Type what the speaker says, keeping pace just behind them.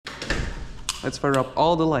Let's fire up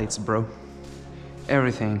all the lights, bro.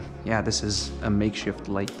 Everything. Yeah, this is a makeshift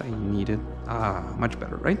light I needed. Ah, much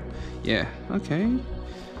better, right? Yeah, okay.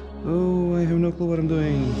 Oh, I have no clue what I'm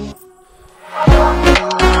doing.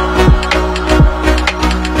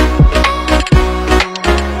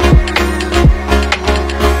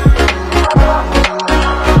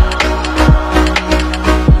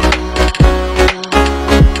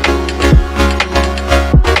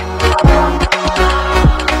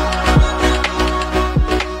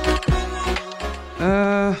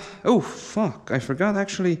 Oh, fuck, I forgot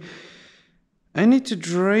actually. I need to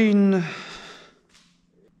drain...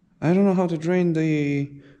 I don't know how to drain the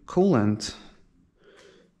coolant.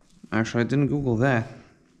 Actually, I didn't Google that.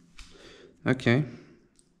 Okay.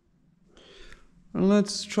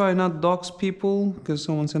 Let's try not dox people, because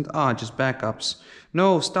someone sent... Ah, just backups.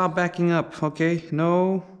 No, stop backing up, okay?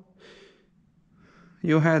 No.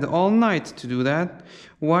 You had all night to do that.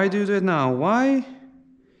 Why do you do it now? Why?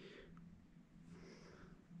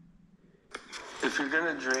 If you're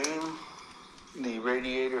gonna drain the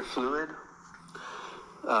radiator fluid,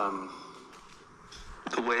 the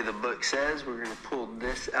way the book says, we're gonna pull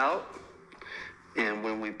this out, and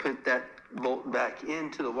when we put that bolt back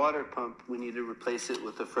into the water pump, we need to replace it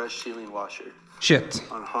with a fresh sealing washer. Shit.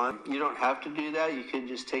 On Honda, you don't have to do that. You can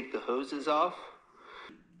just take the hoses off.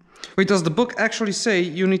 Wait, does the book actually say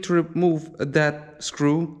you need to remove that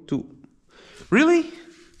screw to... Really?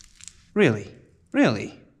 Really?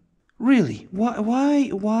 Really? Really? Why?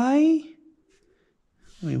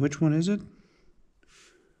 Wait, which one is it?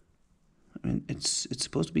 I mean, it's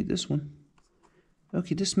supposed to be this one.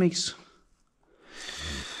 Okay, this makes...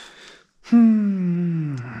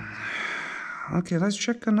 Okay, let's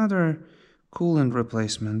check another coolant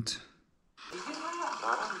replacement.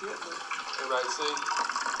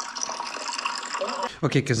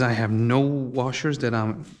 Okay, because I have no washers that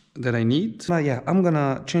I need. But yeah, I'm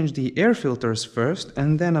gonna change the air filters first,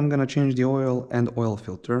 and then I'm gonna change the oil and oil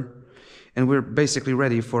filter. And we're basically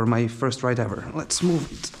ready for my first ride ever. Let's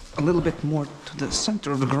move it a little bit more to the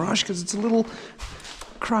center of the garage, because it's a little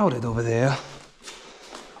crowded over there.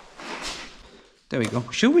 There we go.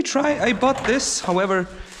 Should we try? I bought this, however...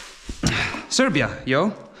 Serbia,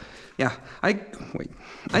 yo. Yeah,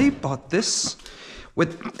 I bought this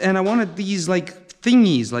and I wanted these like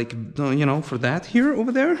thingies, like, you know, for that here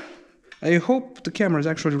over there. I hope the camera is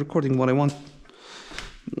actually recording what I want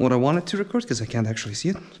it to record, because I can't actually see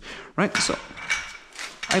it. Right, so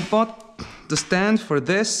I bought the stand for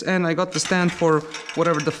this, and I got the stand for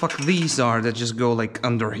whatever the fuck these are that just go like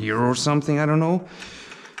under here or something, I don't know.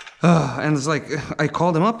 And it's like, I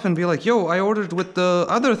called them up and be like, yo, I ordered with the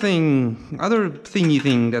other thingy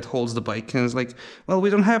thing that holds the bike. And it's like, well,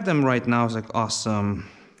 we don't have them right now. It's like, awesome.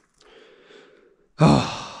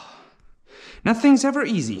 Oh, nothing's ever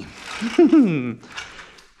easy.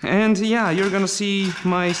 And yeah, you're gonna see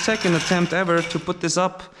my second attempt ever to put this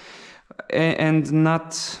up and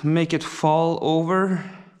not make it fall over.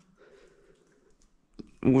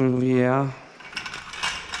 Well, yeah.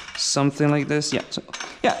 Something like this, yeah. So,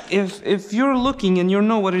 yeah, if you're looking and you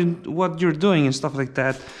know what you're doing and stuff like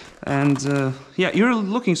that, and yeah, you're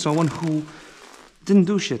looking someone who didn't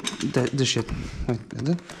do shit, this shit.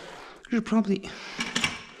 You should probably,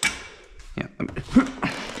 yeah.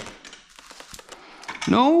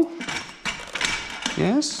 No.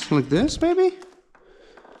 Yes, like this maybe.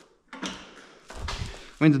 I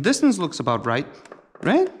mean, the distance looks about right,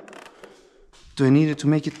 right? Do I need it to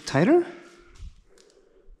make it tighter?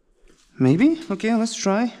 Maybe? Okay, let's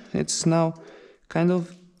try. It's now kind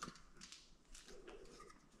of...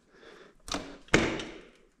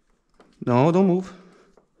 No, don't move.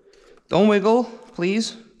 Don't wiggle,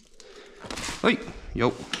 please. Oi,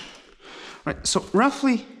 yo. Right, so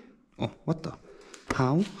roughly... Oh, what the...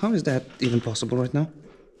 How? How is that even possible right now?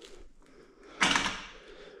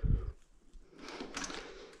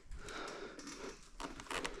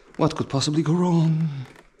 What could possibly go wrong?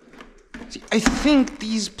 See, I think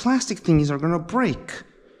these plastic thingies are gonna break.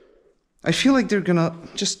 I feel like they're gonna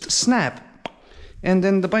just snap. And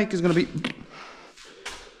then the bike is gonna be...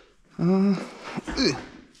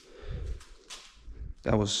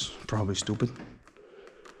 That was probably stupid.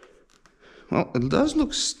 Well, it does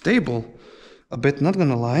look stable. A bit, not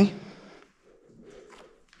gonna lie.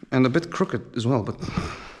 And a bit crooked as well, but...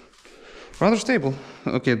 rather stable.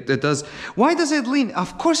 Okay, it does. Why does it lean?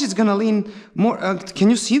 Of course it's gonna lean more. Can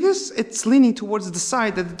you see this? It's leaning towards the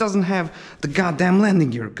side that it doesn't have the goddamn landing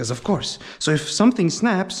gear, because of course. So if something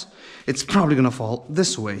snaps, it's probably gonna fall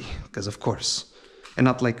this way, because of course. And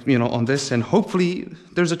not like, you know, on this, and hopefully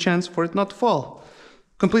there's a chance for it not to fall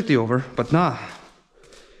completely over, but nah.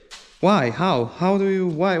 Why? How? How do you,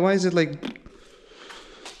 why is it like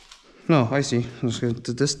no, I see.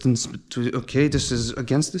 The distance between, okay, this is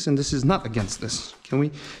against this and this is not against this. Can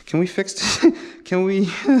we fix this? Can we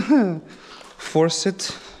force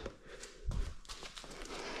it?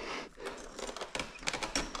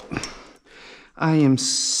 I am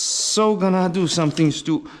so gonna do something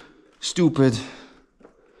stupid.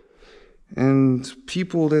 And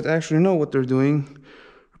people that actually know what they're doing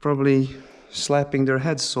are probably slapping their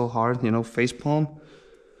heads so hard, you know, face palm.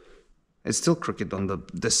 It's still crooked on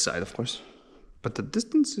this side, of course. But the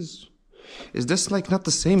distance is this like not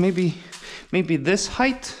the same? Maybe this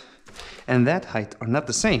height and that height are not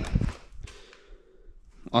the same.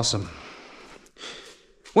 Awesome.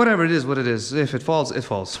 Whatever it is, what it is. If it falls, it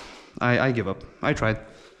falls. I give up. I tried.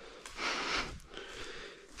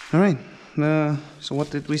 All right. So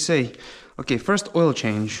what did we say? Okay, first oil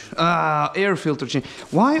change. Air filter change.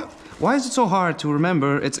 Why is it so hard to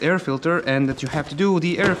remember it's air filter and that you have to do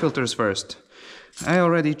the air filters first? I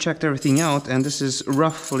already checked everything out and this is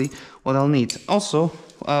roughly what I'll need. Also,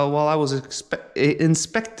 while I was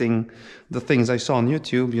inspecting the things I saw on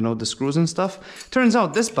YouTube, you know, the screws and stuff, turns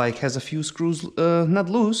out this bike has a few screws not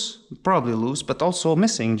loose, probably loose, but also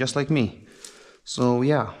missing, just like me. So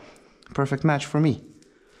yeah, perfect match for me.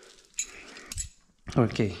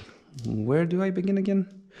 Okay, where do I begin again?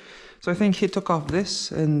 So I think he took off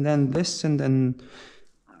this and then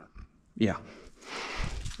yeah.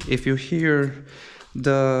 If you hear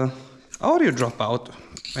the audio drop out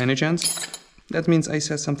by any chance, that means I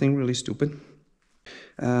said something really stupid.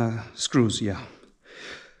 Screws, yeah.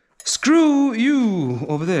 Screw you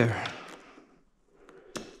over there.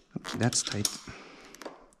 Okay, that's tight.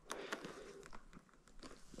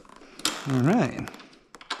 All right.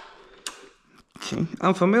 Okay.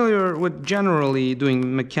 I'm familiar with generally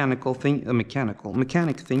doing mechanic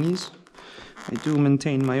thingies. I do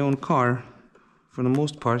maintain my own car for the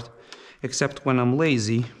most part, except when I'm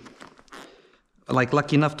lazy. Like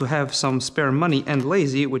lucky enough to have some spare money and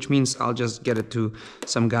lazy, which means I'll just get it to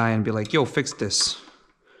some guy and be like, yo, fix this.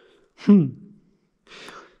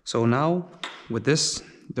 So now, with this,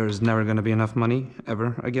 there's never gonna be enough money,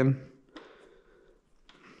 ever again.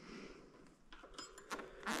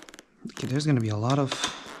 Okay, there's gonna be a lot of...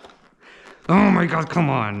 Oh my god, come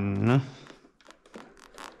on!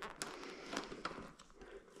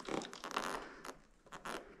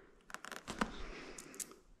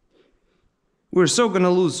 We're so gonna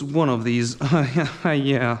lose one of these.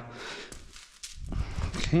 Yeah.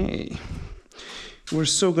 Okay. We're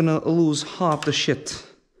so gonna lose half the shit.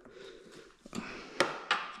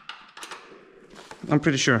 I'm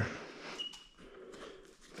pretty sure.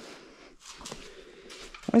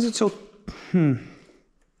 Why is it so...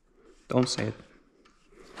 Don't say it.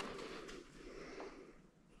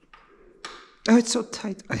 Oh, it's so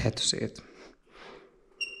tight. I had to say it.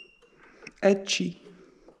 Edgy.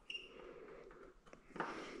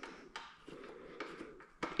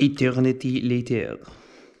 Eternity later.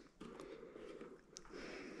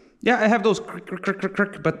 Yeah, I have those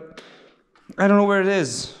crick, but I don't know where it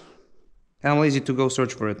is. I'm lazy to go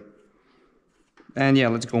search for it. And yeah,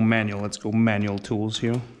 let's go manual. Let's go manual tools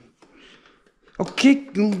here. Okay,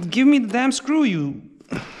 give me the damn screw, you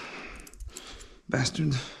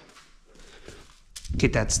bastard. Okay,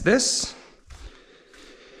 that's this.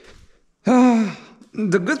 The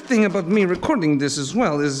good thing about me recording this as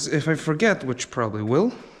well is if I forget, which probably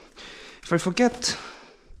will, if I forget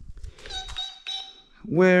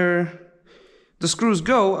where the screws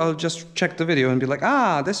go, I'll just check the video and be like,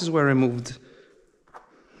 ah, this is where I moved.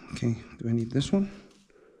 Okay, do I need this one?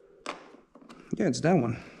 Yeah, it's that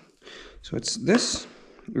one. So it's this.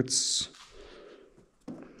 It's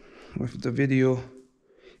with the video.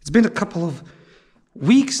 It's been a couple of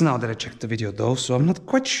weeks now that I checked the video though, so I'm not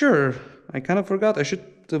quite sure. I kind of forgot. I should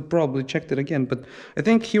have probably checked it again, but I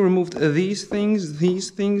think he removed these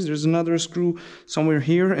things. There's another screw somewhere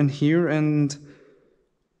here, and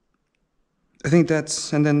I think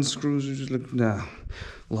that's, and then screws are just like, nah,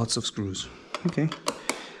 lots of screws. Okay,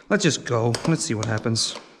 let's just go. Let's see what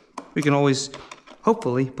happens. We can always,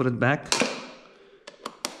 hopefully, put it back.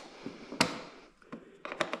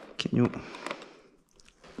 Can you...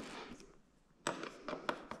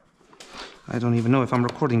 I don't even know if I'm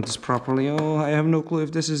recording this properly. Oh, I have no clue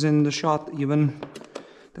if this is in the shot even.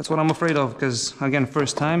 That's what I'm afraid of, because, again,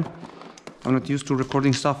 first time. I'm not used to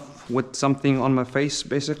recording stuff with something on my face,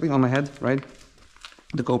 basically, on my head, right?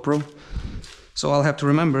 The GoPro. So I'll have to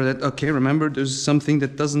remember that, okay, remember, there's something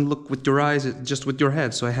that doesn't look with your eyes, it's just with your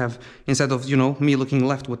head. So I have, instead of, you know, me looking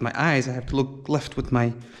left with my eyes, I have to look left with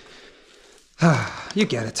my... you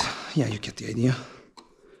get it. Yeah, you get the idea.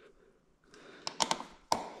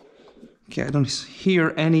 Okay, I don't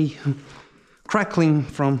hear any crackling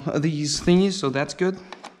from these thingies, so that's good.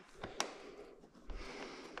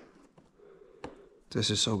 This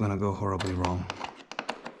is so gonna go horribly wrong.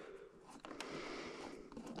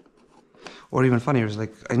 Or even funnier is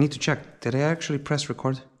like, I need to check, did I actually press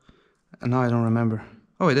record? No, I don't remember.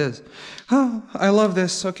 Oh, it is. Oh, I love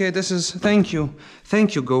this. Okay, this is, thank you.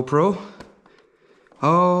 Thank you, GoPro.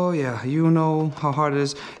 Oh yeah, you know how hard it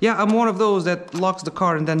is. Yeah, I'm one of those that locks the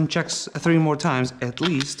car and then checks 3 more times, at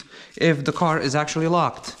least, if the car is actually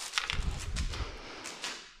locked.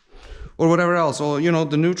 Or whatever else, or you know,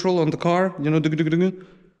 the neutral on the car, you know,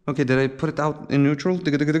 okay, did I put it out in neutral?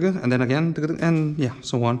 And then again, and yeah,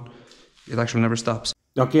 so on. It actually never stops.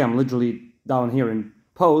 Okay, I'm literally down here in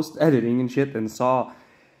post editing and shit and saw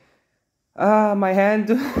my hand.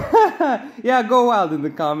 Yeah, go wild in the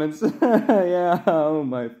comments. Yeah, oh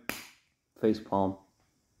my face palm.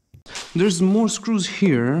 There's more screws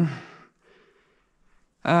here.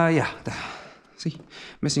 Yeah, see,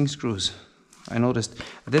 missing screws. I noticed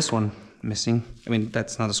this one missing. I mean,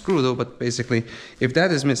 that's not a screw though, but basically, if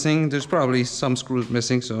that is missing, there's probably some screws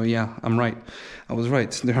missing, so yeah, I'm right. I was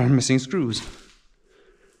right, there are missing screws.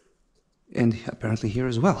 And apparently here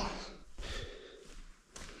as well.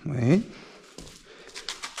 Wait,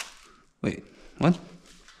 what?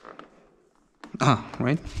 Ah,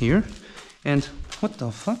 right here. And what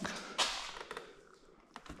the fuck?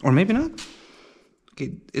 Or maybe not.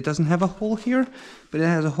 Okay, it doesn't have a hole here, but it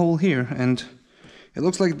has a hole here, and it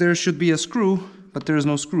looks like there should be a screw, but there is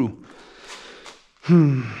no screw.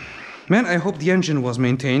 Man, I hope the engine was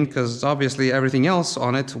maintained, because obviously everything else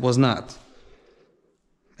on it was not.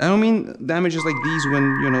 I don't mean damages like these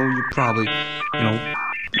when, you know, you probably, you know,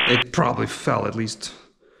 it probably fell at least,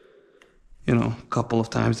 you know, a couple of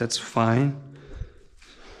times, that's fine.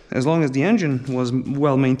 As long as the engine was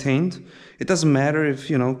well maintained, it doesn't matter if,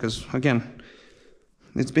 you know, because again,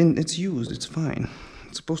 it's used, it's fine.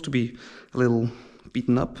 It's supposed to be a little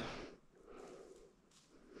beaten up.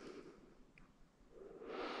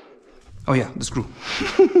 Oh yeah, the screw.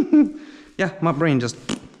 Yeah, my brain just...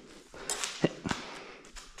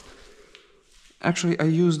 Actually, I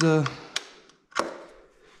used the...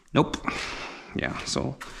 Nope. Yeah,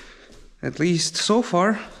 so at least so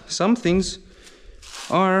far, some things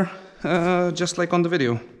are just like on the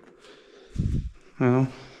video. You know,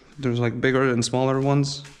 there's like bigger and smaller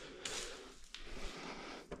ones.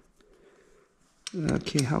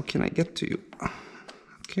 Okay, how can I get to you?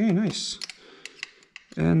 Okay, nice.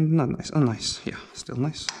 And not nice, nice. Yeah, still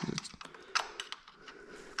nice.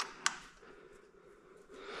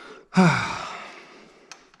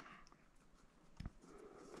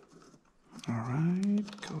 Alright,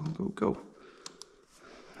 go.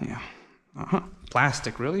 Yeah.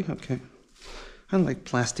 Plastic, really? Okay. I like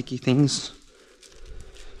plasticky things.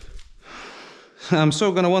 I'm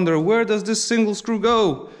so gonna wonder, where does this single screw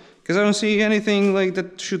go? Because I don't see anything like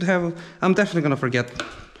that should have... I'm definitely gonna forget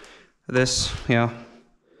this, yeah.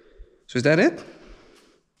 So is that it?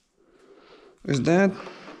 Is that...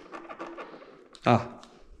 Ah.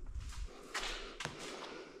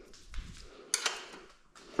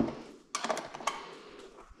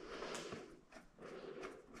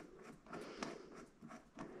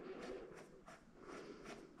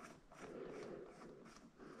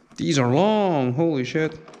 These are long, holy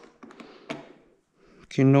shit.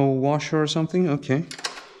 Okay, no washer or something? Okay.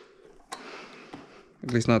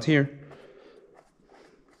 At least not here.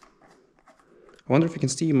 I wonder if you can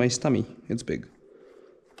see my stomach. It's big.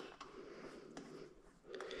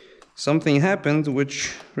 Something happened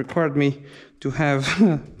which required me to have,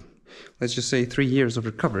 let's just say, 3 years of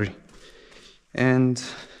recovery. And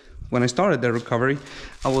when I started the recovery,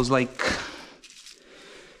 I was like,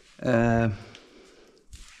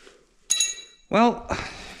 well,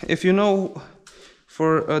 if you know,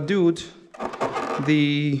 for a dude,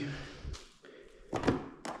 the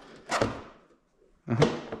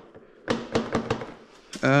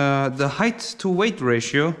height to weight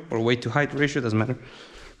ratio, or weight to height ratio, doesn't matter,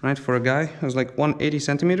 right? For a guy, it was like 180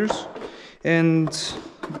 centimeters and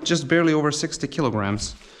just barely over 60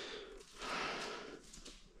 kilograms.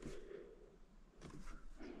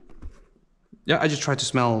 Yeah, I just tried to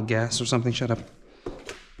smell gas or something, shut up.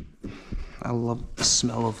 I love the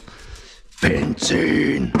smell of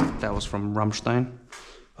benzene. That was from Rammstein.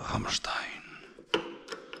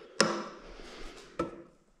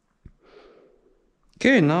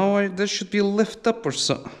 Okay, now this should be lift up or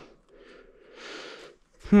so.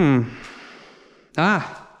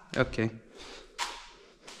 Ah, okay.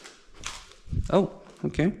 Oh,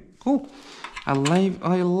 okay, cool. I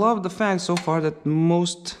love the fact so far that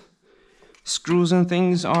most screws and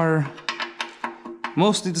things are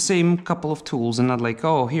mostly the same couple of tools, and not like,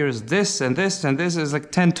 oh, here's this and this and this is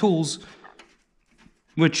like 10 tools,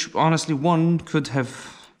 which honestly one could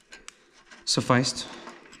have sufficed.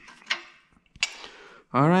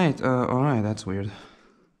 All right, that's weird.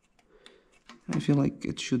 I feel like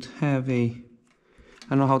it should have a, I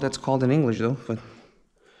don't know how that's called in English though, but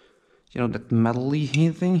you know, that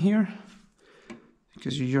metal-y thing here,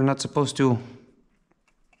 because you're not supposed to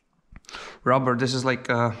rubber. This is like,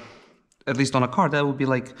 at least on a car, that would be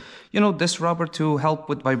like, you know, this rubber to help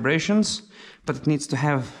with vibrations, but it needs to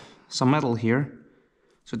have some metal here,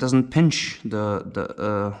 so it doesn't pinch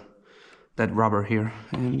that rubber here,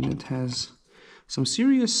 and it has some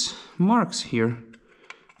serious marks here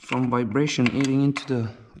from vibration eating into the,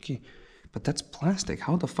 okay, but that's plastic.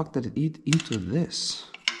 How the fuck did it eat into this?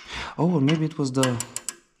 Oh, or maybe it was the,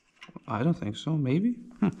 I don't think so, maybe?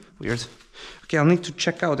 Weird. Okay, I'll need to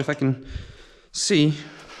check out if I can see.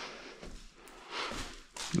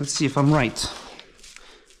 Let's see if I'm right.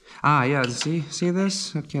 Ah, yeah, see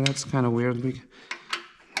this? Okay, that's kind of weird.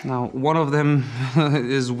 Now, one of them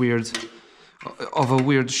is weird, of a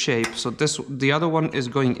weird shape. So the other one is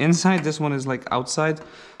going inside, this one is like outside.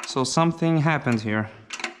 So something happened here.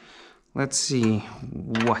 Let's see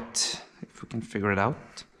what, if we can figure it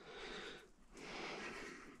out.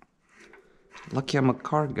 Lucky I'm a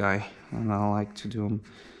card guy, and I like to do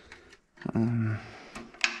them.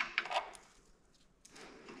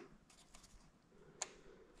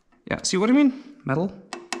 Yeah, see what I mean? Metal?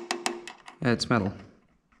 Yeah, it's metal.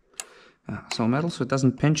 So metal, so it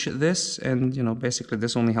doesn't pinch this, and you know, basically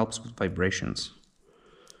this only helps with vibrations.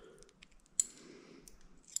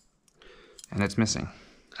 And it's missing.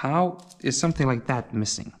 How is something like that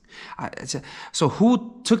missing? So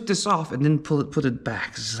who took this off and then put it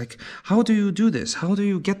back? It's like, how do you do this? How do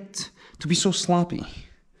you get to be so sloppy?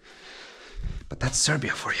 But that's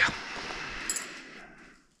Serbia for you.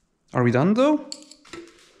 Are we done though?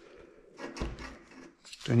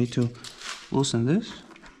 Do I need to loosen this?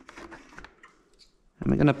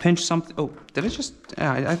 Am I gonna pinch something? Oh, did I just?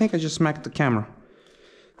 Yeah, I think I just smacked the camera.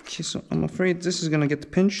 Okay, so I'm afraid this is gonna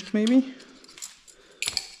get pinched maybe.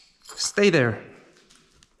 Stay there.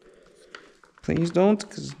 Please don't,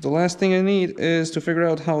 because the last thing I need is to figure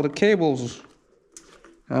out how the cables...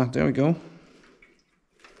 Ah, there we go.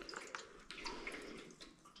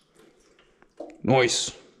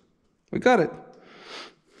 Nice. We got it.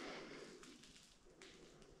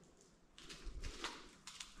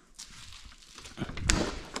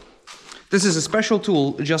 This is a special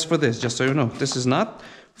tool just for this, just so you know. This is not...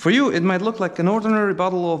 For you, it might look like an ordinary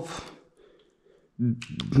bottle of...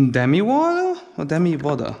 demi-water? Or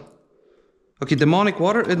demi-water? Okay, demonic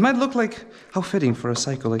water. It might look like... How fitting for a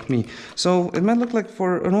psycho like me. So, it might look like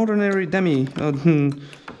for an ordinary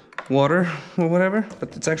water or whatever,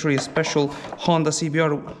 but it's actually a special Honda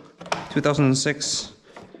CBR 2006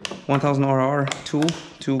 1000RR tool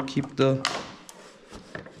to keep the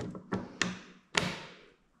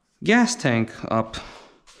gas tank up.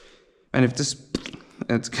 And if this...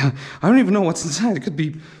 I don't even know what's inside. It could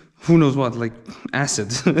be... Who knows what, like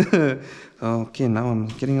acid. Okay, now I'm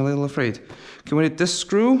getting a little afraid. Can we hit this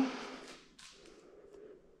screw?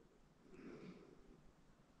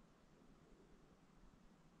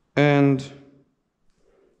 And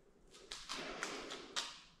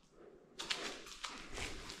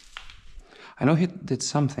I know he did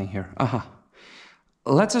something here.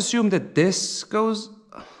 Let's assume that this goes...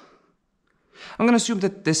 I'm gonna assume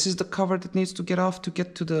that this is the cover that needs to get off to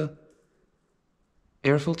get to the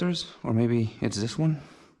air filters, or maybe it's this one.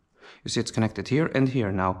 You see it's connected here and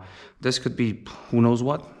here. Now this could be who knows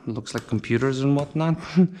what. It looks like computers and whatnot.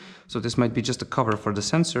 So this might be just a cover for the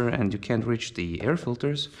sensor and you can't reach the air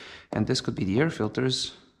filters, and this could be the air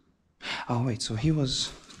filters. Oh wait, so he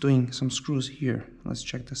was doing some screws here. Let's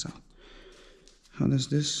check this out. How does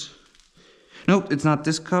this... Nope, it's not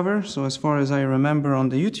this cover. So as far as I remember on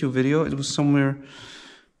the YouTube video, it was somewhere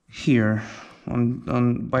here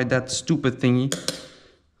on by that stupid thingy.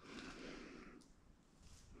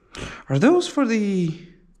 Are those for the...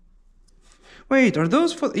 Wait, are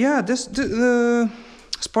those for... Yeah, the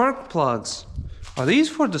spark plugs. Are these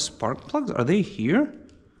for the spark plugs? Are they here?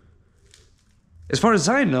 As far as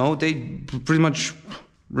I know, they pretty much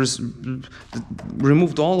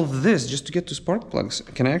removed all of this just to get to spark plugs.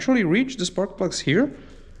 Can I actually reach the spark plugs here?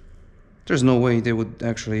 There's no way they would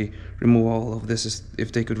actually remove all of this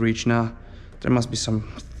if they could reach. Now, there must be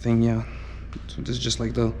something, yeah. So this is just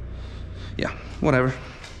like the... Yeah, whatever.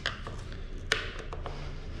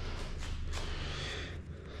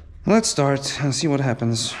 Let's start and see what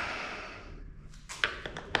happens.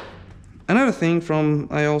 Another thing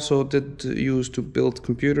I also did use to build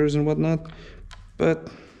computers and whatnot,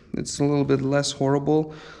 but it's a little bit less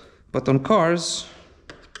horrible. But on cars,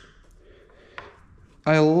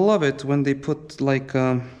 I love it when they put like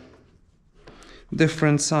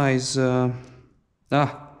different size. Yeah,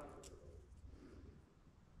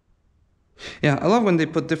 I love when they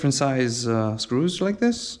put different size screws like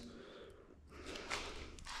this.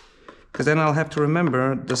 Because then I'll have to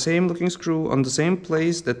remember the same looking screw on the same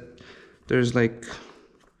place, that there's like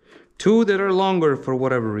two that are longer for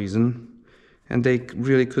whatever reason. And they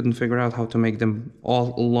really couldn't figure out how to make them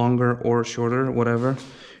all longer or shorter, whatever.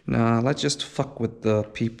 Nah, let's just fuck with the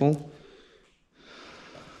people.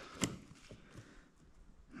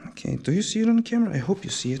 Okay, do you see it on camera? I hope you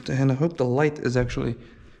see it, and I hope the light is actually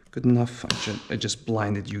good enough. I just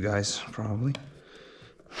blinded you guys, probably.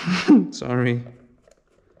 Sorry.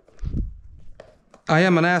 I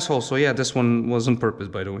am an asshole, so yeah, this one was on purpose,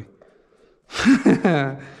 by the way.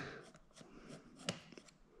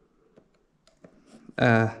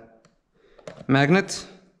 Magnet,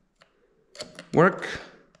 work,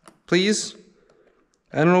 please.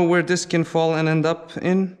 I don't know where this can fall and end up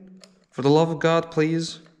in. For the love of God,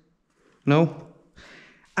 please. No?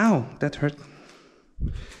 Ow, that hurt.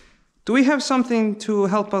 Do we have something to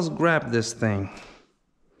help us grab this thing?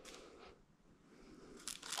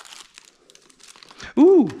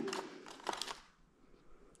 Ooh!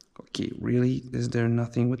 Okay, really? Is there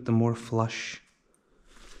nothing with the more flush?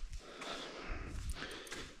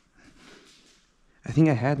 I think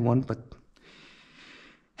I had one, but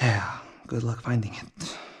yeah, good luck finding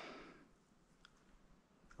it.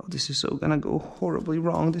 Oh, this is so gonna go horribly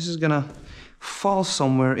wrong. This is gonna fall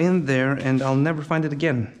somewhere in there and I'll never find it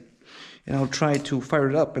again. And I'll try to fire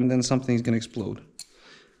it up and then something's gonna explode.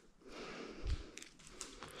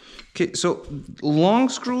 Okay, so long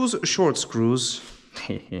screws, short screws.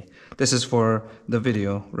 This is for the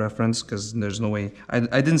video reference, because there's no way. I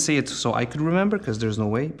didn't say it so I could remember, because there's no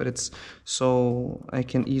way, but it's so I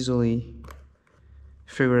can easily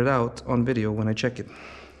figure it out on video when I check it.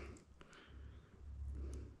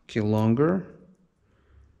 Okay, longer.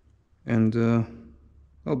 And,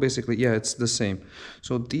 well, basically, yeah, it's the same.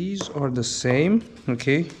 So these are the same,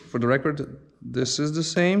 okay? For the record, this is the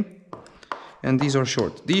same. And these are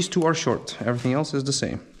short. These two are short. Everything else is the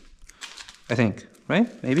same. I think, right?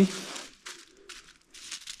 Maybe?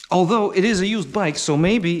 Although it is a used bike, so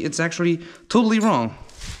maybe it's actually totally wrong.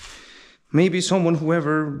 Maybe someone,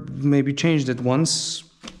 whoever maybe changed it once,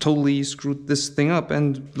 totally screwed this thing up,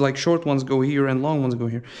 and like short ones go here and long ones go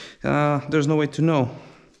here. There's no way to know.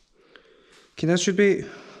 Okay, that should be...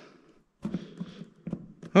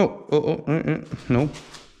 no.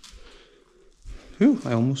 Ooh,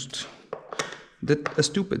 I almost did a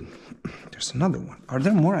stupid. There's another one. Are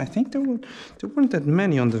there more? I think there weren't that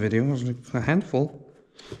many on the video. It was like a handful.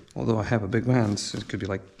 Although I have a big hand, so it could be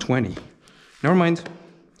like 20. Never mind.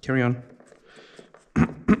 Carry on.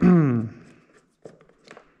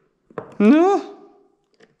 No!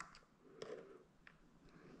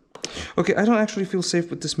 Okay, I don't actually feel safe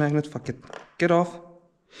with this magnet. Fuck it. Get off.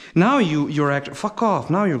 Now you're actually... Fuck off.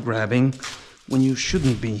 Now you're grabbing when you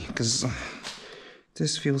shouldn't be. Because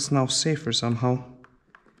this feels now safer somehow.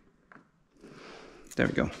 There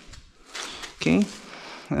we go. Okay.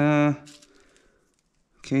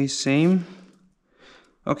 Okay, same.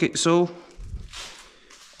 Okay, so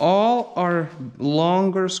all are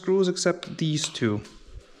longer screws except these two,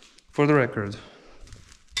 for the record.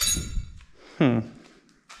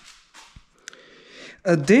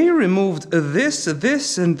 They removed this, and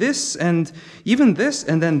this, and even this,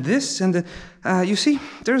 and then this, and you see,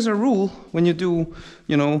 there's a rule when you do,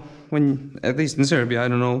 you know, when, at least in Serbia, I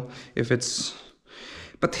don't know if it's,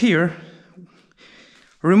 but here,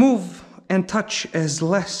 remove and touch as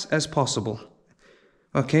less as possible.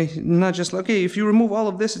 Okay, not just like, okay, if you remove all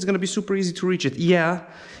of this, it's gonna be super easy to reach it. Yeah,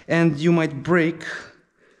 and you might break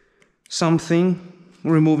something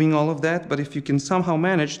removing all of that, but if you can somehow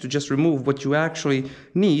manage to just remove what you actually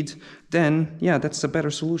need, then yeah, that's a better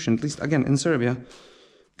solution, at least again in Serbia,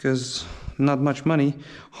 because not much money,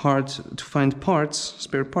 hard to find parts,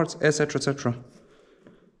 spare parts, etc, etc.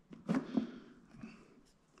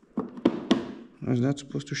 Is that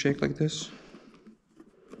supposed to shake like this?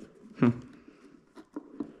 I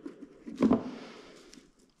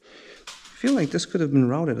feel like this could have been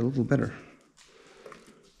routed a little better.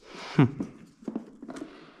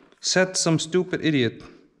 Said some stupid idiot.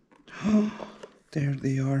 There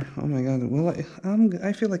they are. Oh my god. Well,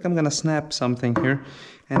 I feel like I'm gonna snap something here,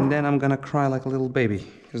 and then I'm gonna cry like a little baby,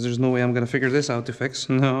 because there's no way I'm gonna figure this out to fix.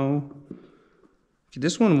 No. Okay,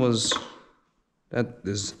 this one was... That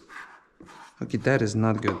is... Okay, that is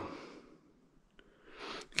not good.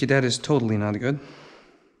 Okay, that is totally not good.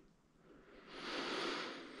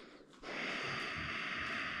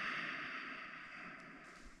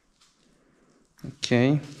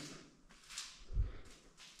 Okay.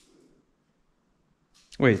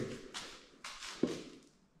 Wait.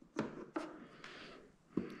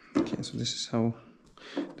 Okay, so this is how...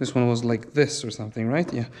 This one was like this or something, right?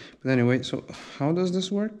 Yeah. But anyway, so how does this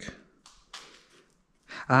work?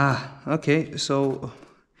 Ah, okay, so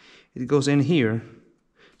it goes in here.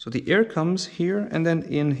 So the air comes here and then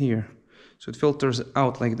in here. So it filters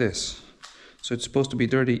out like this. So it's supposed to be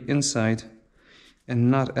dirty inside and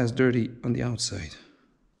not as dirty on the outside.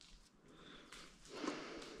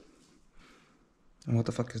 And what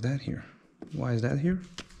the fuck is that here? Why is that here?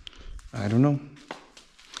 I don't know.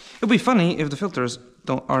 It would be funny if the filters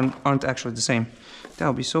aren't actually the same. That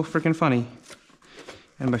would be so freaking funny.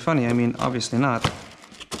 And by funny, I mean obviously not.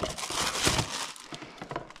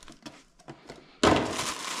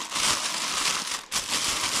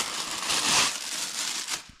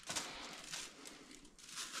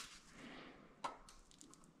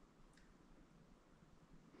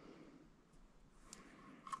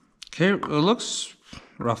 Okay, it looks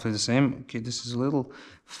roughly the same. Okay, this is a little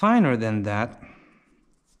finer than that.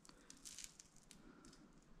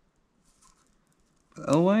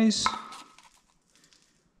 Otherwise,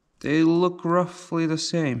 they look roughly the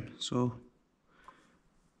same. So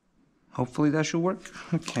hopefully that should work.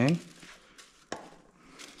 Okay.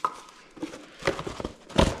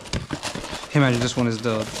 Imagine this one is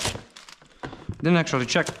the... Didn't actually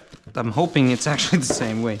check. I'm hoping it's actually the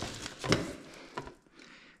same way.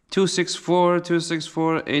 264,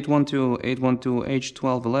 264, 812, 812,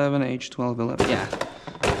 H1211, H1211. Yeah.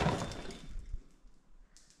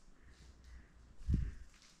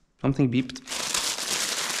 Something beeped.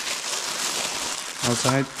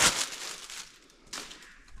 Outside.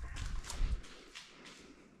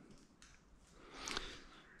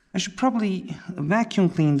 I should probably vacuum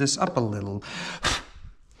clean this up a little.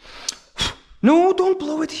 No, don't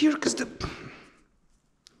blow it here, because the...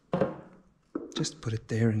 Just put it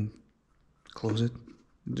there and close it.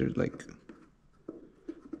 There's like...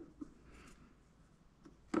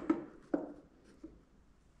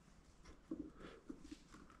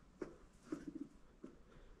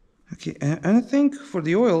 Okay, and I think for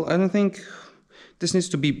the oil, I don't think this needs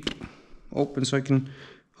to be open, so I can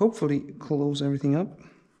hopefully close everything up.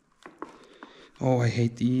 Oh, I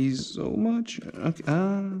hate these so much. Okay,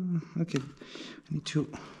 okay. I need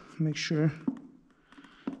to make sure.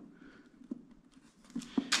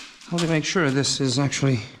 How do I make sure this is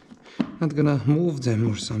actually not gonna move them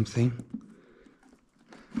or something?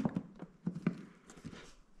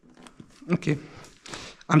 Okay.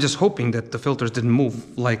 I'm just hoping that the filters didn't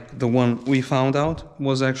move, like the one we found out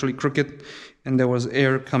was actually crooked and there was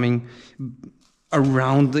air coming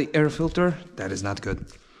around the air filter. That is not good.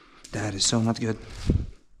 That is so not good.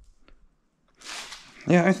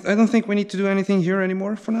 Yeah, I don't think we need to do anything here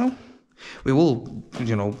anymore for now. We will,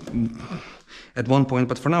 you know, at one point,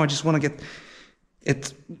 but for now I just want to get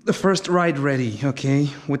the first ride ready, okay,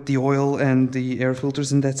 with the oil and the air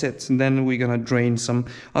filters, and that's it. And then we're gonna drain some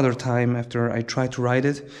other time after I try to ride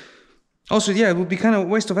it. Also, yeah, it would be kind of a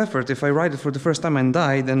waste of effort if I ride it for the first time and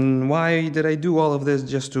die. Then why did I do all of this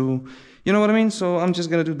just to, you know what I mean? So I'm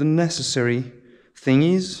just gonna do the necessary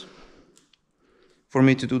thingies for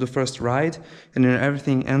me to do the first ride, and then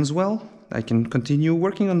everything ends well, I can continue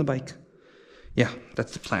working on the bike. Yeah,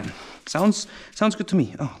 that's the plan. Sounds good to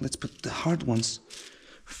me. Oh, let's put the hard ones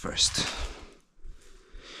first.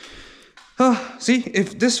 Oh, see,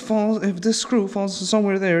 if this screw falls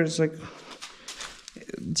somewhere there, it's like,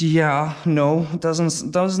 yeah, no,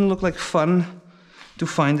 doesn't look like fun to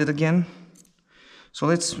find it again. So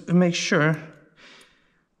let's make sure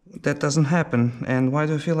that doesn't happen. And why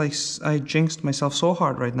do I feel like I jinxed myself so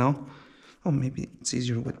hard right now? Oh, maybe it's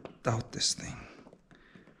easier without this thing.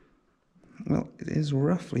 Well, it is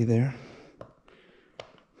roughly there.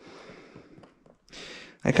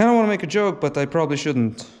 I kind of want to make a joke, but I probably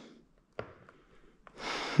shouldn't.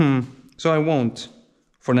 So I won't,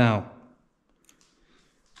 for now.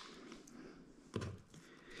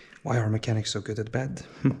 Why are mechanics so good at bed?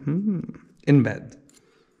 In bed.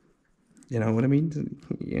 You know what I mean?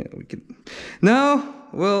 Yeah, we could... No?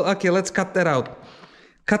 Well, okay, let's cut that out.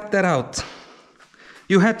 Cut that out.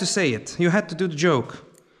 You had to say it. You had to do the joke.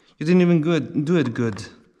 You didn't even do it good.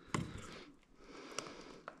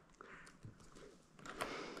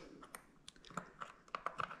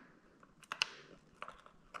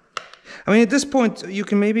 I mean, at this point, you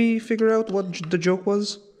can maybe figure out what the joke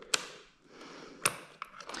was.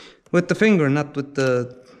 With the finger, not with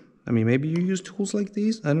the... I mean, maybe you use tools like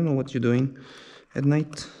these? I don't know what you're doing at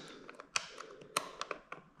night.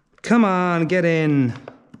 Come on, get in.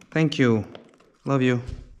 Thank you. Love you.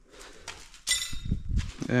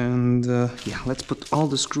 And yeah, let's put all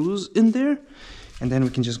the screws in there, and then we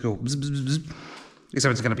can just go bzz, bzz, bzz, bzz.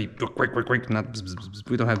 Except it's gonna be quick, quick, quick, not bzz, bzz, bzz.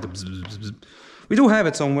 We don't have the bzz, bzz, bzz, bzz. We do have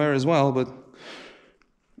it somewhere as well, but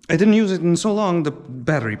I didn't use it in so long, the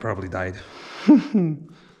battery probably died.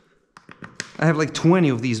 I have like 20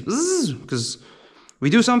 of these, because we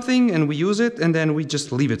do something and we use it and then we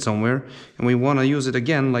just leave it somewhere, and we want to use it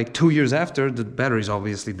again like 2 years after, the battery's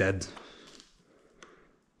obviously dead.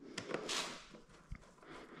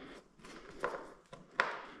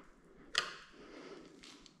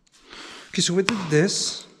 Okay, so we did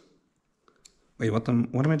this. Wait, what am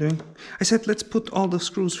I doing? I said let's put all the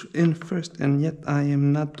screws in first, and yet I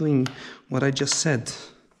am not doing what I just said.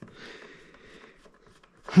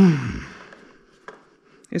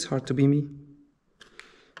 It's hard to be me.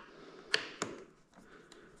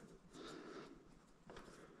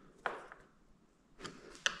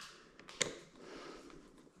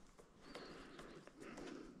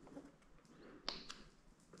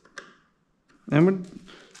 And we're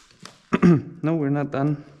no, we're not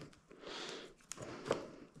done.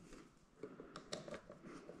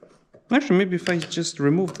 Actually, maybe if I just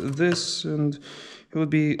removed this, and it would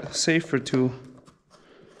be safer to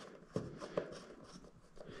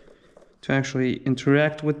actually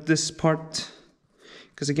interact with this part.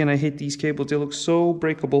 Because again, I hate these cables, they look so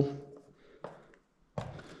breakable.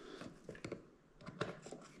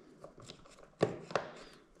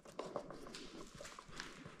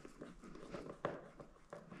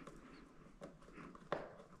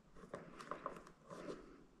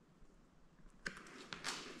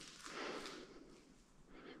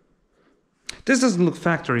 This doesn't look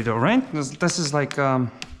factory though, right? This is like,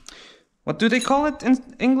 what do they call it in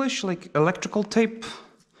English? Like electrical tape?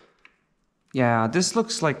 Yeah, this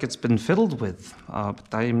looks like it's been fiddled with,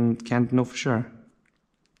 but I can't know for sure.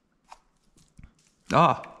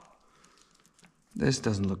 Ah, this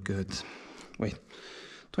doesn't look good. Wait,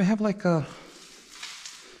 do I have like a...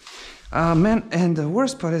 man, and the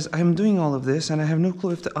worst part is I'm doing all of this and I have no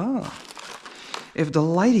clue if the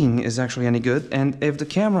lighting is actually any good, and if the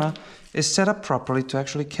camera is set up properly to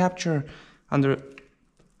actually capture under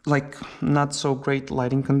like not so great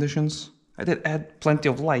lighting conditions. I did add plenty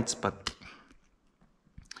of lights, but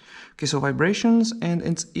okay, so vibrations, and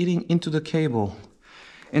it's eating into the cable,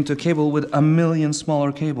 into a cable with a million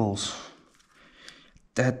smaller cables.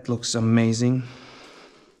 That looks amazing.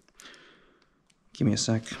 Give me a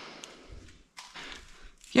sec.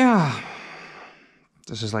 Yeah,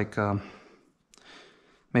 this is like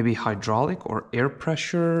maybe hydraulic or air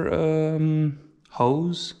pressure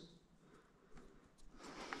hose.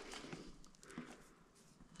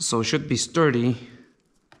 So it should be sturdy.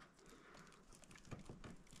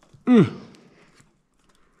 So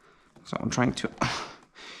I'm trying to...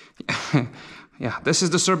 yeah, this is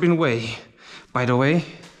the Serbian way. By the way,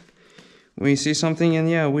 we see something and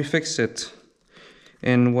yeah, we fix it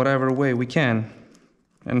in whatever way we can,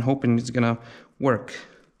 and hoping it's gonna work.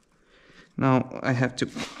 Now I have to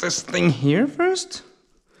put this thing here first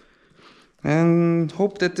and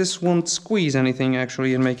hope that this won't squeeze anything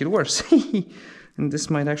actually and make it worse. And this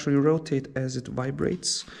might actually rotate as it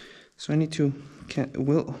vibrates. So I need to... I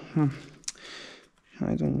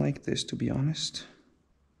don't like this, to be honest.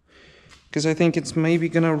 Because I think it's maybe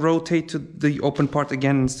gonna rotate to the open part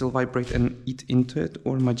again and still vibrate and eat into it.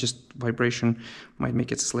 Or my just vibration might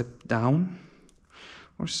make it slip down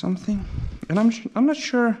or something. And I'm not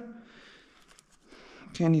sure...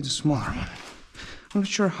 Okay, I need a smaller one. I'm not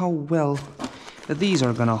sure how well these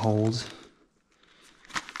are gonna hold.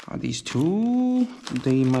 Are these two?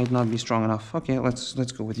 They might not be strong enough. Okay, let's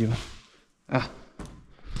go with you.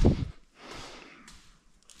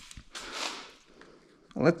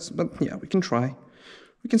 But yeah, we can try.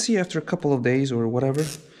 We can see after a couple of days or whatever,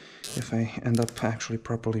 if I end up actually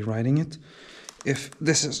properly riding it, if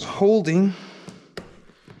this is holding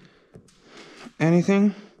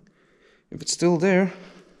anything, if it's still there.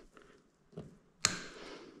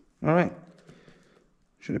 All right.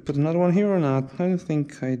 Should I put another one here or not? I don't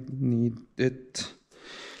think I need it.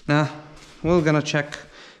 Nah, we're gonna check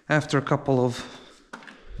after a couple of,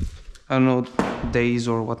 I don't know, days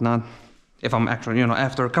or whatnot. If I'm actually,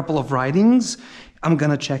 after a couple of ridings, I'm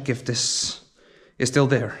gonna check if this is still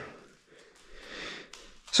there.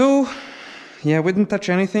 So, yeah, we didn't touch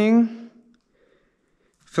anything.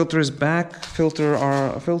 Filter is back,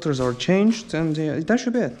 filters are changed, and that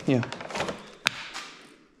should be it, yeah.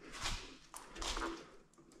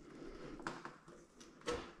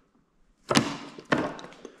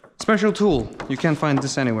 Special tool, you can't find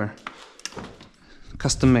this anywhere.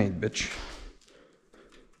 Custom made, bitch.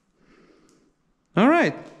 All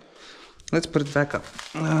right, let's put it back up.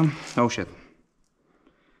 Oh shit.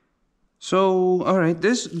 So, all right,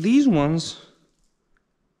 these ones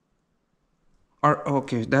are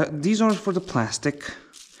okay. These are for the plastic.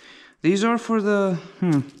 These are for the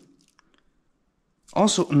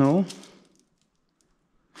Also, no.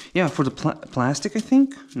 Yeah, for the plastic, I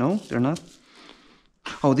think. No, they're not.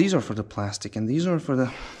 Oh, these are for the plastic, and these are for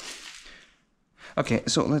the. Okay,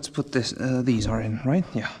 so let's put this. These are in, right?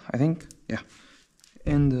 Yeah, I think. Yeah,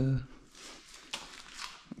 and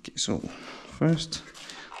okay, so first.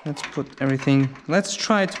 Let's put everything, let's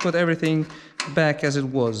try to put everything back as it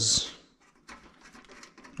was,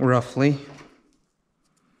 roughly.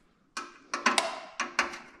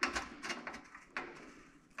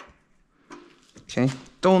 Okay,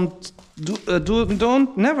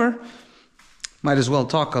 never. Might as well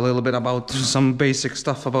talk a little bit about some basic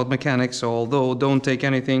stuff about mechanics, although don't take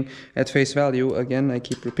anything at face value. Again, I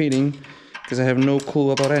keep repeating, because I have no clue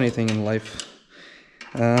about anything in life.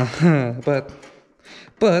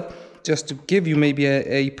 But just to give you maybe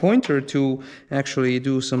a pointer to actually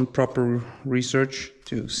do some proper research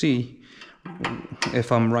to see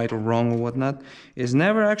if I'm right or wrong or whatnot, is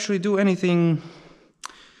never actually do anything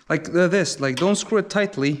like this. Like, don't screw it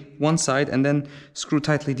tightly one side and then screw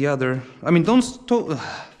tightly the other. I mean, don't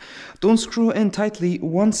screw in tightly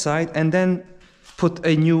one side and then put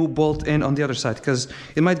a new bolt in on the other side, because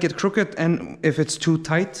it might get crooked, and if it's too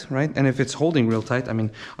tight, right, and if it's holding real tight, I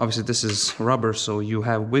mean, obviously this is rubber, so you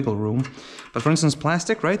have wiggle room, but for instance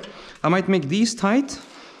plastic, right, I might make these tight,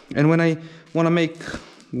 and when I want to make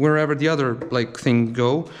wherever the other like thing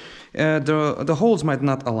go, the holes might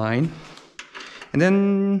not align, and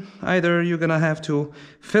then either you're gonna have to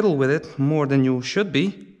fiddle with it more than you should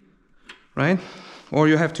be, right, or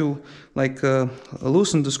you have to like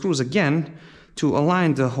loosen the screws again to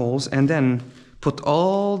align the holes, and then put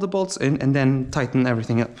all the bolts in and then tighten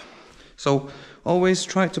everything up. So always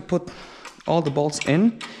try to put all the bolts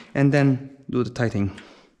in and then do the tightening.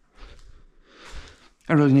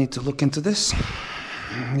 I really need to look into this.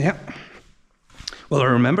 Yeah. Will I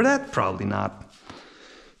remember that? Probably not.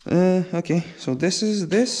 Okay, so this is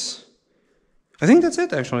this. I think that's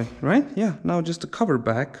it actually, right? Yeah, now just the cover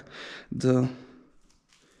back.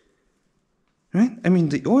 Right? I mean,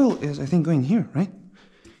 the oil is, I think, going here, right?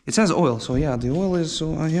 It says oil, so yeah, the oil is,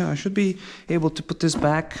 so yeah, I should be able to put this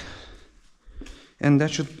back. And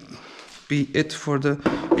that should be it for the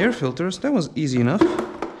air filters. That was easy enough.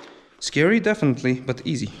 Scary, definitely, but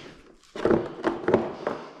easy.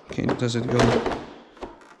 Okay, does it go?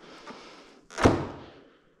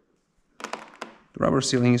 The rubber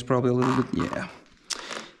sealing is probably a little bit, yeah.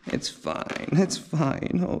 It's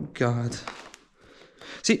fine, oh God.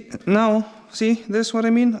 See, now, see this what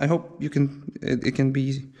I mean? I hope you can, it can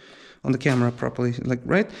be on the camera properly, like,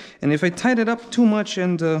 right? And if I tied it up too much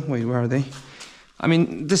and, wait, where are they? I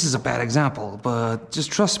mean, this is a bad example, but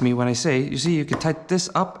just trust me when I say, you see, you can tighten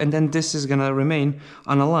this up and then this is gonna remain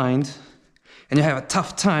unaligned and you have a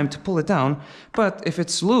tough time to pull it down. But if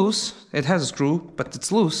it's loose, it has a screw, but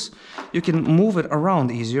it's loose, you can move it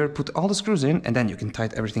around easier, put all the screws in, and then you can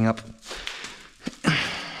tighten everything up.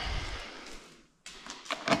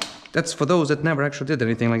 That's for those that never actually did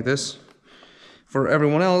anything like this. For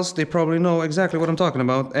everyone else, they probably know exactly what I'm talking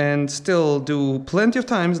about and still do plenty of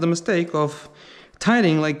times the mistake of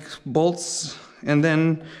tightening like bolts and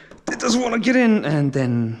then it doesn't want to get in and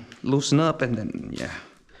then loosen up and then, yeah.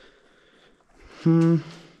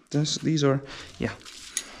 These are, yeah.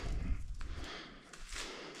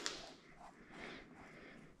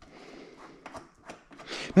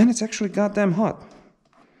 Man, it's actually goddamn hot.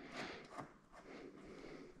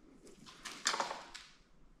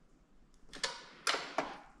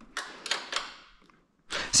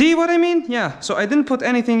 See what I mean? Yeah, so I didn't put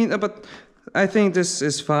anything in, but I think this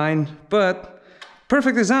is fine. But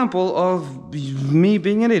perfect example of me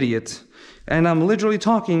being an idiot. And I'm literally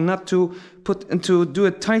talking not to do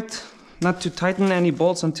it tight, not to tighten any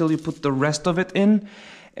bolts until you put the rest of it in.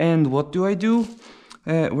 And what do I do?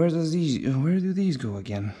 Where do these go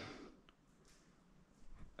again?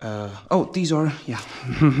 Oh, these are, yeah.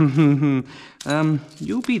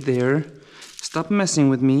 You be there. Stop messing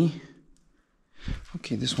with me.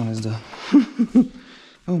 Okay, this one is the...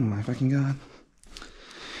 Oh my fucking God.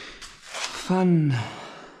 Fun.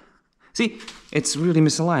 See, it's really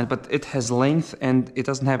misaligned, but it has length and it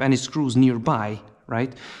doesn't have any screws nearby,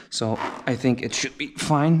 right? So I think it should be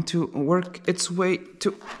fine to work its way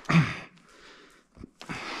to...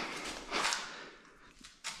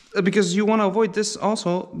 Because you want to avoid this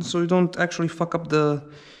also, so you don't actually fuck up the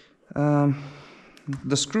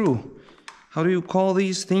screw. How do you call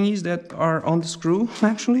these thingies that are on the screw,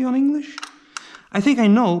 actually, on English? I think I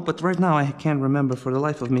know, but right now I can't remember for the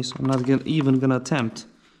life of me, so I'm not even gonna attempt.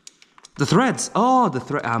 The threads. Oh, the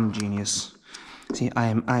thread. I'm genius. See, I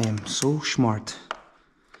am so smart.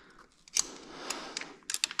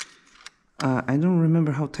 I don't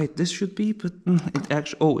remember how tight this should be, but it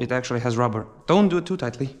actually has rubber. Don't do it too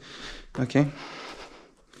tightly. Okay.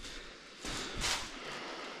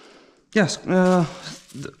 Yes.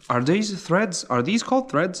 Are these threads? Are these called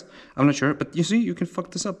threads? I'm not sure, but you see, you can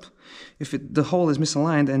fuck this up if the hole is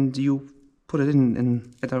misaligned and you put it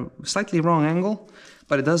in at a slightly wrong angle.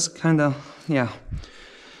 But it does kind of, yeah.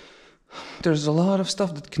 There's a lot of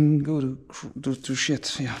stuff that can go to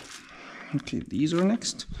shit. Yeah. Okay, these are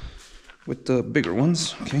next. With the bigger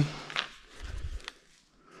ones, okay.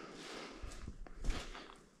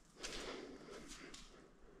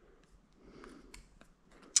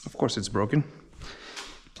 Of course it's broken.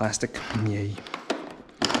 Plastic, yay.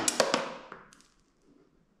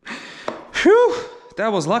 Phew,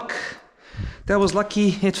 that was luck. That was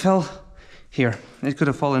lucky, it fell here. It could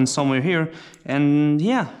have fallen somewhere here, and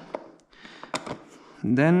yeah.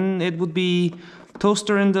 Then it would be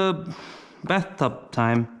toaster in the bathtub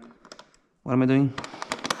time. What am I doing?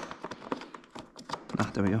 Ah,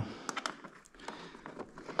 there we go.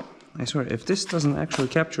 I swear, if this doesn't actually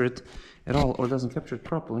capture it at all, or doesn't capture it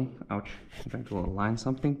properly, ouch, I'm trying to align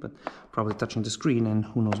something, but probably touching the screen, and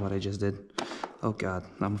who knows what I just did. Oh god,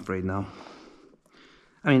 I'm afraid now.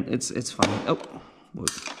 I mean, it's fine. Oh, whoa.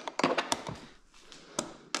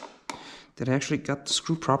 Did I actually got the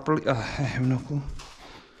screw properly? I have no clue.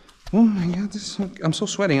 Oh my god, I'm so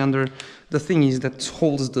sweating under the thingies that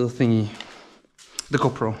holds the thingy. The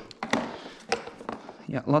GoPro.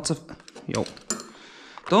 Yeah, lots of... Yo.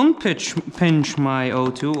 Don't pinch my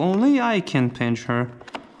O2, only I can pinch her.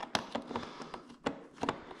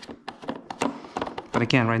 But I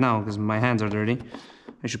can't right now, because my hands are dirty.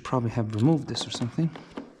 I should probably have removed this or something.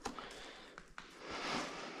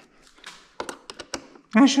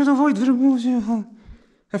 I should avoid removing...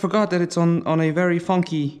 I forgot that it's on a very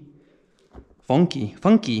funky,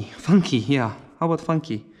 yeah. How about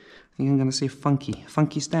funky? I think I'm gonna say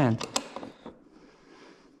funky stand.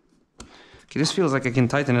 Okay, this feels like I can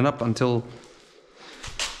tighten it up until...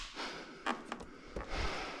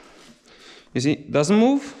 You see, doesn't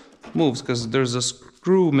move? Moves, because there's a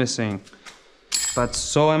screw missing. But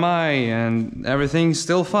so am I, and everything's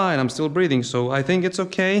still fine, I'm still breathing, so I think it's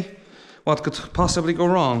okay. What could possibly go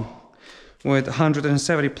wrong with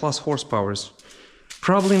 170 plus horsepowers?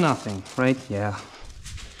 Probably nothing, right? Yeah.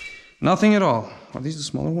 Nothing at all. Are these the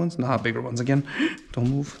smaller ones? Nah, bigger ones again. Don't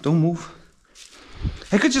move, don't move.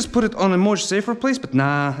 I could just put it on a more safer place, but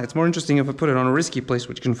nah, it's more interesting if I put it on a risky place,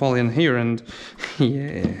 which can fall in here and...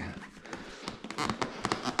 yeah.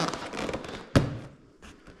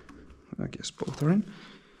 I guess both are in.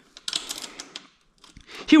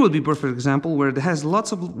 Here will be a perfect example where it has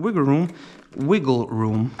lots of wiggle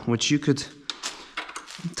room, which you could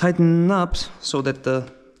tighten up so that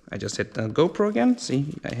the... I just hit the GoPro again.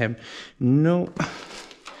 See, I have no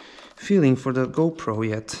feeling for the GoPro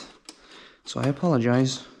yet. So I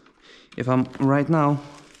apologize if I'm right now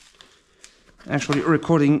actually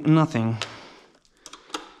recording nothing.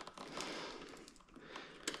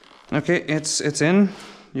 Okay, it's in.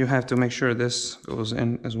 You have to make sure this goes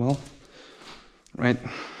in as well. Right?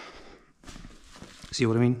 See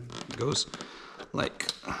what I mean? It goes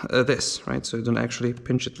like this, right? So you don't actually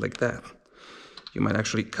pinch it like that. You might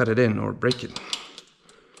actually cut it in or break it.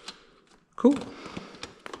 Cool.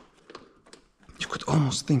 You could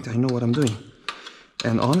almost think I know what I'm doing.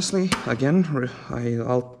 And honestly, again,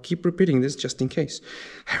 I'll keep repeating this just in case.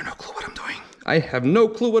 I have no clue what I'm doing. I have no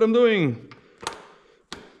clue what I'm doing.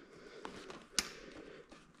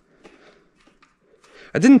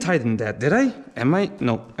 I didn't tighten that, did I? Am I?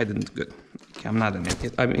 No, I didn't. Good. Okay, I'm not an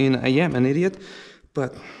idiot. I mean, I am an idiot,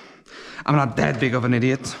 but I'm not that big of an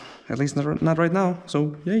idiot. At least not right now,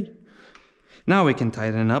 so yay. Now we can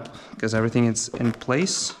tighten it up, because everything is in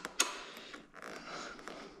place.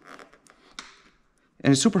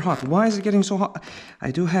 And it's super hot. Why is it getting so hot?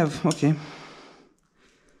 I do have, okay,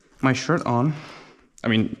 my shirt on. I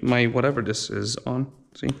mean, my whatever this is on,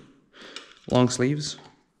 see? Long sleeves.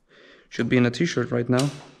 Should be in a t-shirt right now.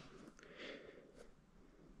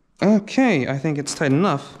 Okay, I think it's tight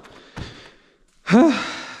enough.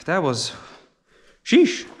 That was...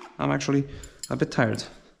 sheesh. I'm actually a bit tired.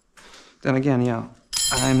 Then again, yeah,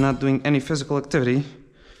 I'm not doing any physical activity.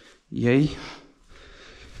 Yay.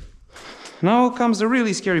 Now comes the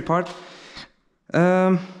really scary part.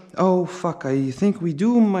 Oh fuck, I think we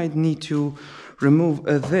might need to remove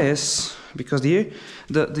this, because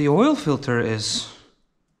the oil filter is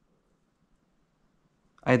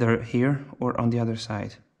either here or on the other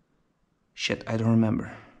side. Shit, I don't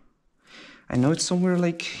remember. I know it's somewhere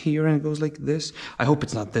like here and it goes like this. I hope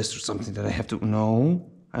it's not this or something that I have to...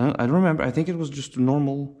 No, I don't remember. I think it was just a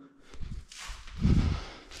normal...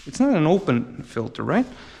 It's not an open filter, right?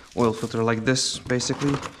 Oil filter like this,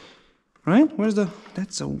 basically. Right? Where's the...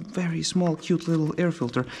 That's a very small, cute little air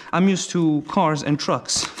filter. I'm used to cars and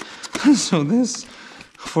trucks. So this,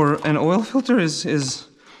 for an oil filter, is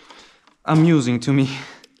amusing to me.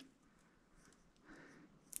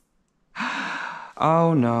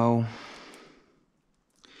 Oh no.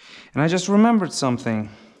 And I just remembered something.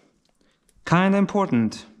 Kinda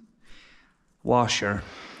important. Washer.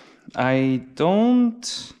 I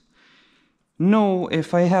don't know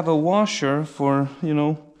if I have a washer for, you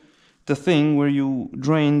know, the thing where you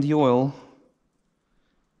drain the oil.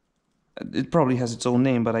 It probably has its own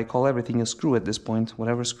name, but I call everything a screw at this point.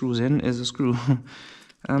 Whatever screws in is a screw.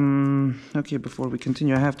 Okay, before we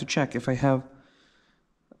continue, I have to check if I have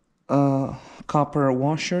copper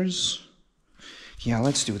washers. Yeah,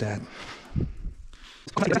 let's do that.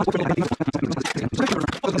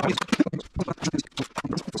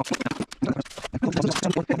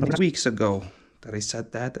 Weeks ago that I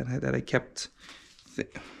said that and that I kept...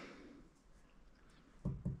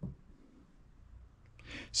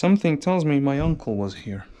 Something tells me my uncle was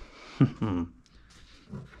here.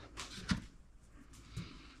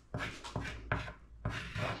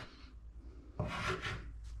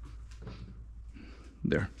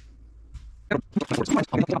 There.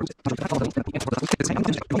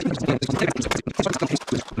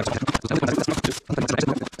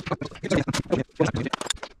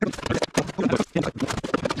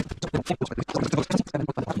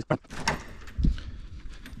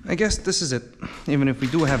 I guess this is it. Even if we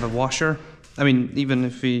do have a washer, I mean, even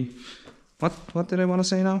if we... What did I want to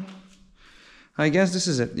say now? I guess this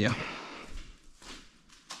is it, yeah.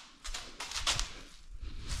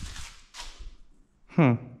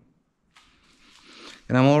 And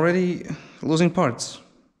I'm already losing parts,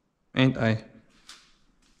 ain't I?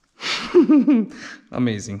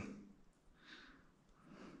 Amazing.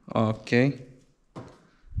 Okay.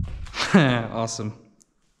 Awesome.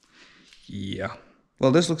 Yeah.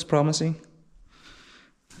 Well, this looks promising.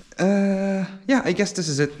 Yeah, I guess this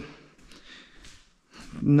is it.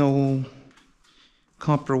 No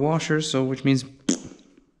copper washers, so which means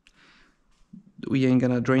we ain't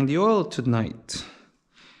gonna drain the oil tonight.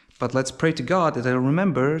 But let's pray to God that I'll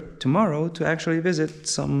remember tomorrow to actually visit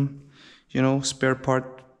some, you know, spare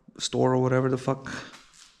part store or whatever the fuck.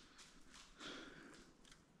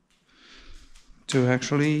 To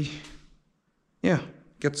actually, yeah,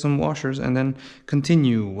 get some washers and then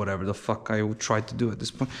continue whatever the fuck I would try to do at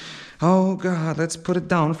this point. Oh God, let's put it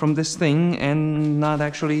down from this thing and not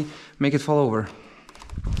actually make it fall over.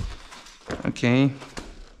 Okay.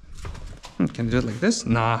 Can I do it like this?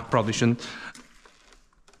 Nah, probably shouldn't.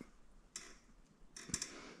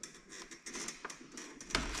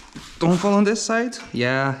 Don't fall on this side?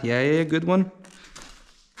 Yeah, good one.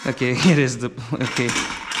 Okay, it is the... Okay.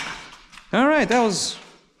 Alright, that was...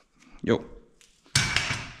 Yo.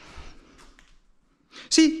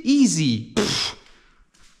 See? Easy.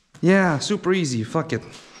 Yeah, super easy. Fuck it.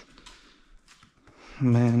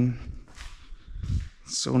 Man.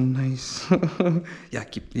 So nice.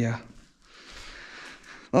 Yeah.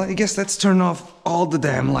 Well, I guess let's turn off all the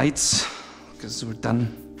damn lights. Because we're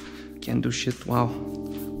done. Can't do shit. Wow.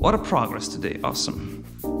 What a progress today. Awesome.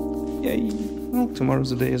 Yay. Well, tomorrow's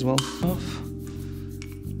the day as well. Off.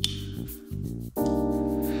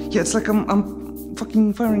 Yeah, it's like I'm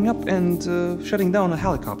fucking firing up and shutting down a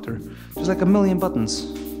helicopter. There's like a million buttons.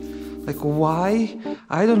 Like, why?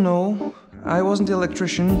 I don't know. I wasn't the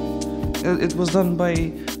electrician. It was done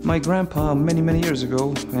by my grandpa many years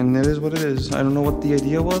ago, and it is what it is. I don't know what the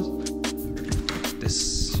idea was.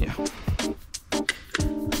 This, yeah.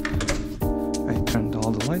 I turned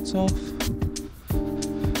all the lights off.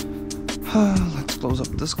 Let's close up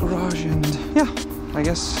this garage and yeah, I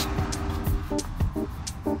guess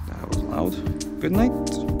that was loud. Good night.